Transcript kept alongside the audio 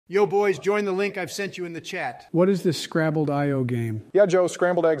Yo, boys, join the link I've sent you in the chat. What is this Scrabbled IO game? Yeah, Joe,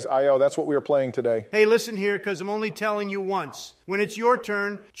 Scrambled Eggs IO. That's what we were playing today. Hey, listen here, because I'm only telling you once. When it's your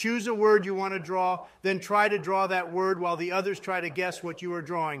turn, choose a word you want to draw, then try to draw that word while the others try to guess what you are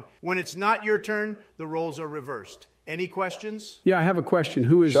drawing. When it's not your turn, the roles are reversed. Any questions? Yeah, I have a question.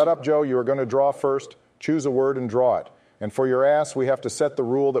 Who is... Shut up, Joe. You are going to draw first. Choose a word and draw it. And for your ass, we have to set the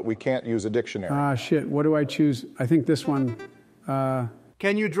rule that we can't use a dictionary. Ah, shit. What do I choose? I think this one...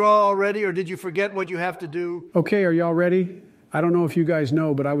 Can you draw already, or did you forget what you have to do? Okay, are y'all ready? I don't know if you guys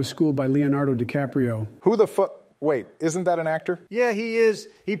know, but I was schooled by Leonardo DiCaprio. Who the fuck? Wait, isn't that an actor? Yeah, he is.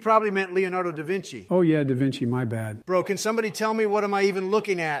 He probably meant Leonardo da Vinci. Oh, yeah, Da Vinci, my bad. Bro, can somebody tell me what am I even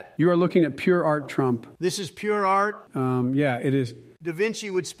looking at? You are looking at pure art, Trump. This is pure art? Yeah, it is. Da Vinci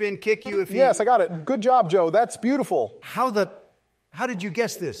would spin kick you if he... Yes, I got it. Good job, Joe. That's beautiful. How did you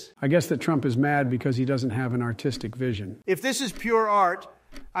guess this? I guess that Trump is mad because he doesn't have an artistic vision. If this is pure art,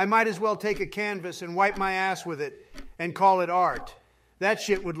 I might as well take a canvas and wipe my ass with it and call it art. That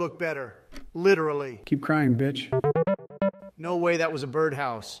shit would look better. Literally. Keep crying, bitch. No way that was a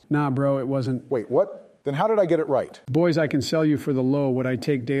birdhouse. Nah, bro, it wasn't. Wait, what? Then how did I get it right? Boys, I can sell you for the low what I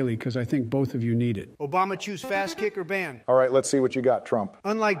take daily because I think both of you need it. Obama choose fast kick or ban? All right, let's see what you got, Trump.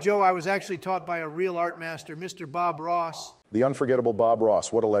 Unlike Joe, I was actually taught by a real art master, Mr. Bob Ross. The unforgettable Bob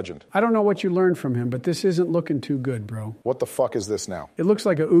Ross. What a legend. I don't know what you learned from him, but this isn't looking too good, bro. What the fuck is this now? It looks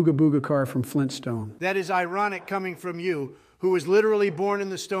like a Ooga Booga car from Flintstone. That is ironic coming from you, who was literally born in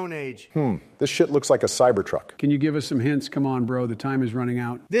the Stone Age. This shit looks like a Cybertruck. Can you give us some hints? Come on, bro. The time is running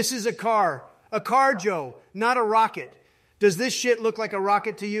out. This is a car. A car, Joe, not a rocket. Does this shit look like a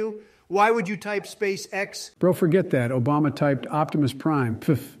rocket to you? Why would you type SpaceX? Bro, forget that. Obama typed Optimus Prime.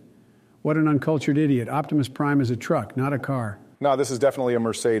 Pff. What an uncultured idiot. Optimus Prime is a truck, not a car. No, this is definitely a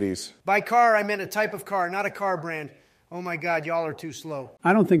Mercedes. By car, I meant a type of car, not a car brand. Oh my God, y'all are too slow.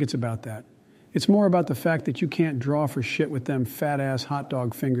 I don't think it's about that. It's more about the fact that you can't draw for shit with them fat-ass hot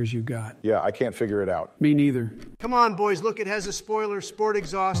dog fingers you got. Yeah, I can't figure it out. Me neither. Come on, boys, look, it has a spoiler, sport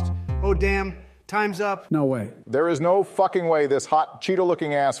exhaust. Oh, damn, time's up. No way. There is no fucking way this hot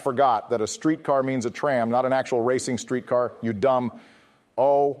Cheeto-looking ass forgot that a streetcar means a tram, not an actual racing streetcar, you dumb.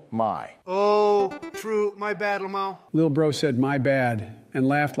 Oh, my. Oh, true. My bad, Lamau. Lil bro said, my bad, and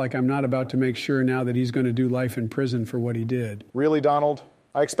laughed like I'm not about to make sure now that he's going to do life in prison for what he did. Really, Donald?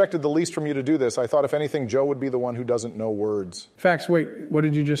 I expected the least from you to do this. I thought, if anything, Joe would be the one who doesn't know words. Facts, wait, what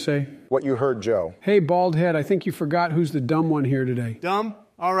did you just say? What you heard, Joe. Hey, bald head, I think you forgot who's the dumb one here today. Dumb?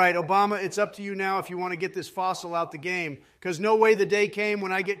 All right, Obama, it's up to you now if you want to get this fossil out the game, because no way the day came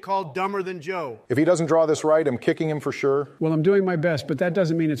when I get called dumber than Joe. If he doesn't draw this right, I'm kicking him for sure. Well, I'm doing my best, but that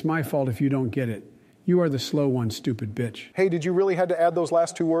doesn't mean it's my fault if you don't get it. You are the slow one, stupid bitch. Hey, did you really had to add those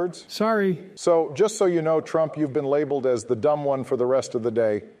last two words? Sorry. So, just so you know, Trump, you've been labeled as the dumb one for the rest of the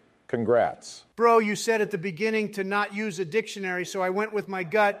day. Congrats. Bro, you said at the beginning to not use a dictionary, so I went with my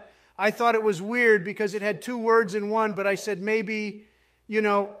gut. I thought it was weird because it had two words in one, but I said maybe, you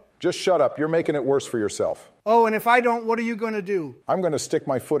know... Just shut up. You're making it worse for yourself. Oh, and if I don't, what are you going to do? I'm going to stick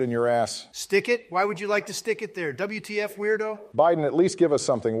my foot in your ass. Stick it? Why would you like to stick it there? WTF, weirdo? Biden, at least give us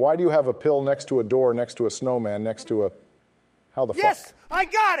something. Why do you have a pill next to a door, next to a snowman, next to a... How the fuck? Yes, I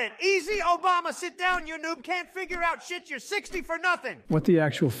got it. Easy, Obama. Sit down, you noob. Can't figure out shit. You're 60 for nothing. What the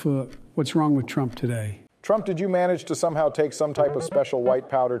actual what's wrong with Trump today? Trump, did you manage to somehow take some type of special white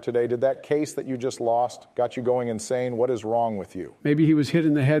powder today? Did that case that you just lost got you going insane? What is wrong with you? Maybe he was hit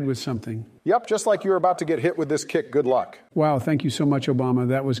in the head with something. Yep, just like you were about to get hit with this kick. Good luck. Wow, thank you so much, Obama.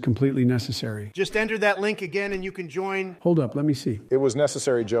 That was completely necessary. Just enter that link again and you can join. Hold up, let me see. It was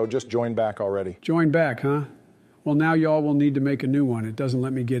necessary, Joe. Just join back already. Join back, huh? Well, now y'all will need to make a new one. It doesn't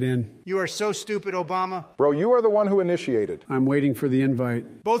let me get in. You are so stupid, Obama. Bro, you are the one who initiated. I'm waiting for the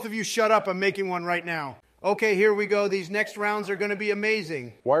invite. Both of you shut up. I'm making one right now. Okay, here we go. These next rounds are going to be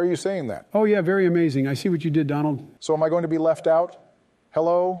amazing. Why are you saying that? Oh, yeah, very amazing. I see what you did, Donald. So am I going to be left out?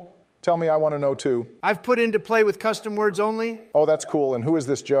 Hello? Tell me, I want to know too. I've put into play with custom words only. Oh, that's cool. And who is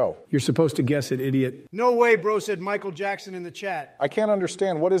this Joe? You're supposed to guess it, idiot. No way, bro, said Michael Jackson in the chat. I can't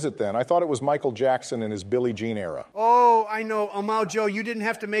understand. What is it then? I thought it was Michael Jackson in his Billie Jean era. Oh, I know. Omao Joe, you didn't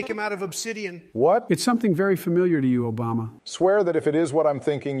have to make him out of obsidian. What? It's something very familiar to you, Obama. Swear that if it is what I'm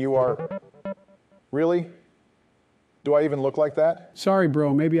thinking, you are... Really? Do I even look like that? Sorry,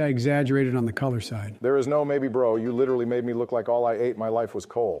 bro. Maybe I exaggerated on the color side. There is no maybe, bro. You literally made me look like all I ate in my life was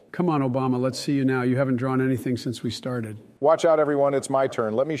coal. Come on, Obama. Let's see you now. You haven't drawn anything since we started. Watch out, everyone. It's my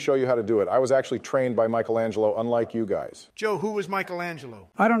turn. Let me show you how to do it. I was actually trained by Michelangelo, unlike you guys. Joe, who was Michelangelo?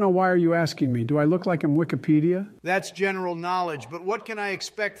 I don't know. Why are you asking me? Do I look like I'm Wikipedia? That's general knowledge, but what can I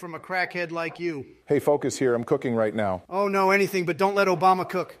expect from a crackhead like you? Hey, focus here. I'm cooking right now. Oh, no, anything, but don't let Obama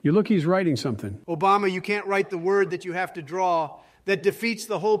cook. You look, he's writing something. Obama, you can't write the word that you have to draw. That defeats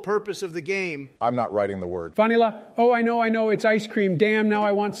the whole purpose of the game. I'm not writing the word. Vanilla. Oh, I know. It's ice cream. Damn, now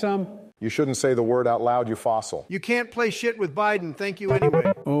I want some. You shouldn't say the word out loud, you fossil. You can't play shit with Biden. Thank you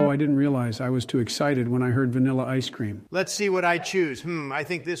anyway. Oh, I didn't realize. I was too excited when I heard vanilla ice cream. Let's see what I choose. I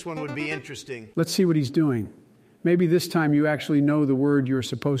think this one would be interesting. Let's see what he's doing. Maybe this time you actually know the word you're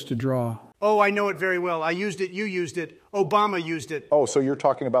supposed to draw. Oh, I know it very well. I used it. You used it. Obama used it. Oh, so you're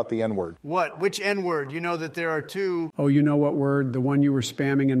talking about the N-word. What? Which N-word? You know that there are two. Oh, you know what word? The one you were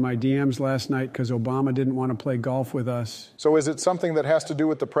spamming in my DMs last night because Obama didn't want to play golf with us. So is it something that has to do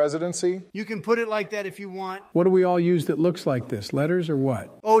with the presidency? You can put it like that if you want. What do we all use that looks like this? Letters or what?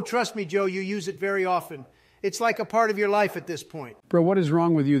 Oh, trust me, Joe, you use it very often. It's like a part of your life at this point. Bro, what is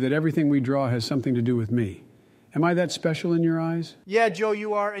wrong with you that everything we draw has something to do with me? Am I that special in your eyes? Yeah, Joe,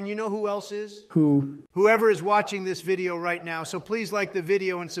 you are. And you know who else is? Who? Whoever is watching this video right now. So please like the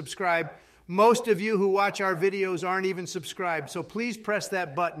video and subscribe. Most of you who watch our videos aren't even subscribed. So please press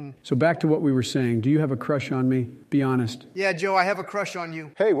that button. So back to what we were saying. Do you have a crush on me? Be honest. Yeah, Joe, I have a crush on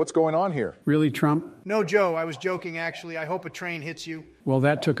you. Hey, what's going on here? Really, Trump? No, Joe, I was joking, actually. I hope a train hits you. Well,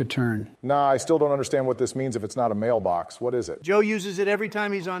 that took a turn. Nah, I still don't understand what this means if it's not a mailbox. What is it? Joe uses it every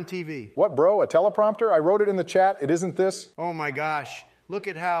time he's on TV. What, bro? A teleprompter? I wrote it in the chat. It isn't this? Oh, my gosh. Look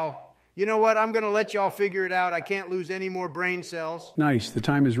at how... You know what? I'm going to let y'all figure it out. I can't lose any more brain cells. Nice. The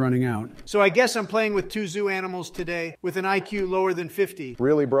time is running out. So I guess I'm playing with two zoo animals today with an IQ lower than 50.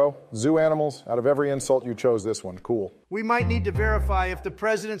 Really, bro? Zoo animals? Out of every insult, you chose this one. Cool. We might need to verify if the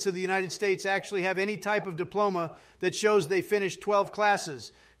presidents of the United States actually have any type of diploma that shows they finished 12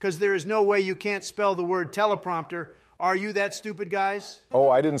 classes, because there is no way you can't spell the word teleprompter. Are you that stupid, guys? Oh,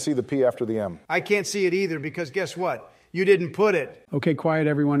 I didn't see the P after the M. I can't see it either, because guess what? You didn't put it. Okay, quiet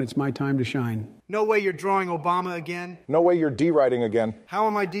everyone. It's my time to shine. No way you're drawing Obama again. No way you're D-writing again. How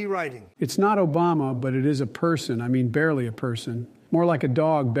am I D-writing? It's not Obama, but it is a person. I mean, barely a person. More like a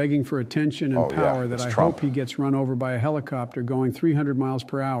dog begging for attention and power that I hope he gets run over by a helicopter going 300 miles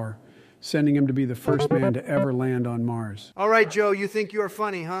per hour, sending him to be the first man to ever land on Mars. All right, Joe, you think you're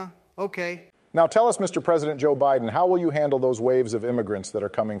funny, huh? Okay. Now tell us, Mr. President Joe Biden, how will you handle those waves of immigrants that are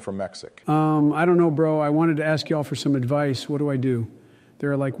coming from Mexico? I don't know, bro. I wanted to ask y'all for some advice. What do? There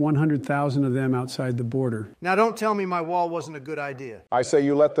are like 100,000 of them outside the border. Now don't tell me my wall wasn't a good idea. I say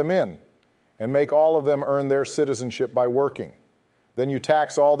you let them in and make all of them earn their citizenship by working. Then you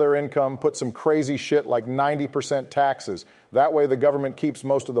tax all their income, put some crazy shit like 90% taxes. That way the government keeps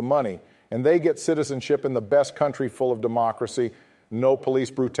most of the money, and they get citizenship in the best country full of democracy, no police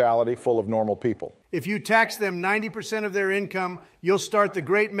brutality, full of normal people. If you tax them 90% of their income, you'll start the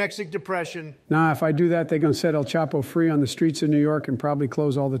Great Mexican Depression. Nah, if I do that, they're going to set El Chapo free on the streets of New York and probably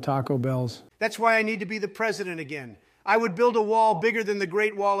close all the Taco Bells. That's why I need to be the president again. I would build a wall bigger than the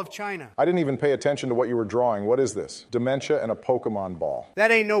Great Wall of China. I didn't even pay attention to what you were drawing. What is this? Dementia and a Pokemon ball.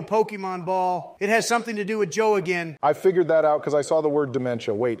 That ain't no Pokemon ball. It has something to do with Joe again. I figured that out because I saw the word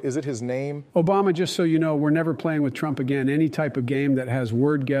dementia. Wait, is it his name? Obama, just so you know, we're never playing with Trump again. Any type of game that has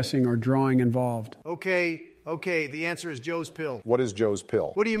word guessing or drawing involved. Okay, the answer is Joe's pill. What is Joe's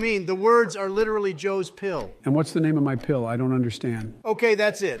pill? What do you mean? The words are literally Joe's pill. And what's the name of my pill? I don't understand. Okay,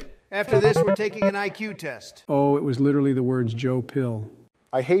 that's it. After this, we're taking an IQ test. Oh, it was literally the words Joe Pill.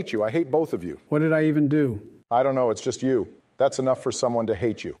 I hate you. I hate both of you. What did I even do? I don't know. It's just you. That's enough for someone to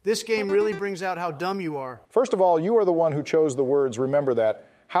hate you. This game really brings out how dumb you are. First of all, you are the one who chose the words. Remember that.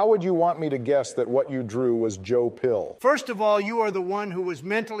 How would you want me to guess that what you drew was Joe Pill? First of all, you are the one who was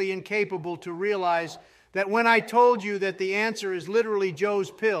mentally incapable to realize that when I told you that the answer is literally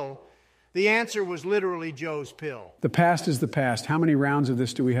Joe's pill, the answer was literally Joe's pill. The past is the past. How many rounds of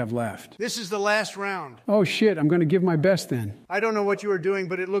this do we have left? This is the last round. Oh, shit. I'm going to give my best then. I don't know what you are doing,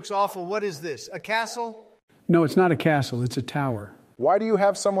 but it looks awful. What is this? A castle? No, it's not a castle. It's a tower. Why do you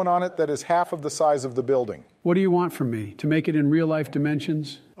have someone on it that is half of the size of the building? What do you want from me? To make it in real-life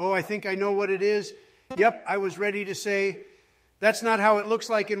dimensions? Oh, I think I know what it is. Yep, I was ready to say, that's not how it looks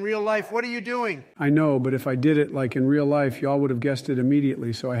like in real life. What are you doing? I know, but if I did it like in real life, y'all would have guessed it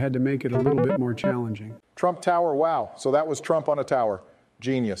immediately, so I had to make it a little bit more challenging. Trump Tower, wow. So that was Trump on a tower.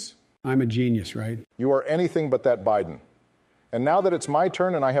 Genius. I'm a genius, right? You are anything but that Biden. And now that it's my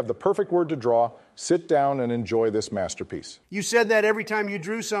turn and I have the perfect word to draw, sit down and enjoy this masterpiece. You said that every time you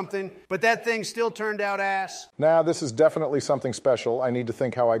drew something, but that thing still turned out ass. Nah, this is definitely something special. I need to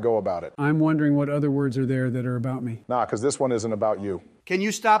think how I go about it. I'm wondering what other words are there that are about me. Nah, because this one isn't about you. Can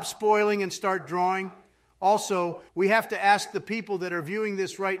you stop spoiling and start drawing? Also, we have to ask the people that are viewing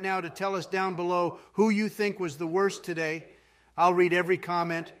this right now to tell us down below who you think was the worst today. I'll read every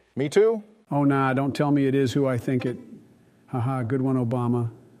comment. Me too? Oh, nah, don't tell me it is who I think it. Haha, good one,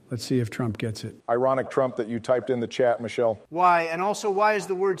 Obama. Let's see if Trump gets it. Ironic Trump that you typed in the chat, Michelle. Why? And also, why is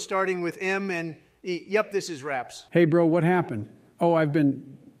the word starting with M and E? Yep, this is Raps. Hey, bro, what happened? Oh, I've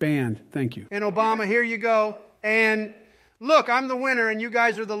been banned. Thank you. And Obama, here you go. And look, I'm the winner and you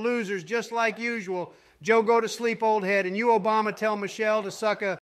guys are the losers, just like usual. Joe, go to sleep, old head. And you, Obama, tell Michelle to suck a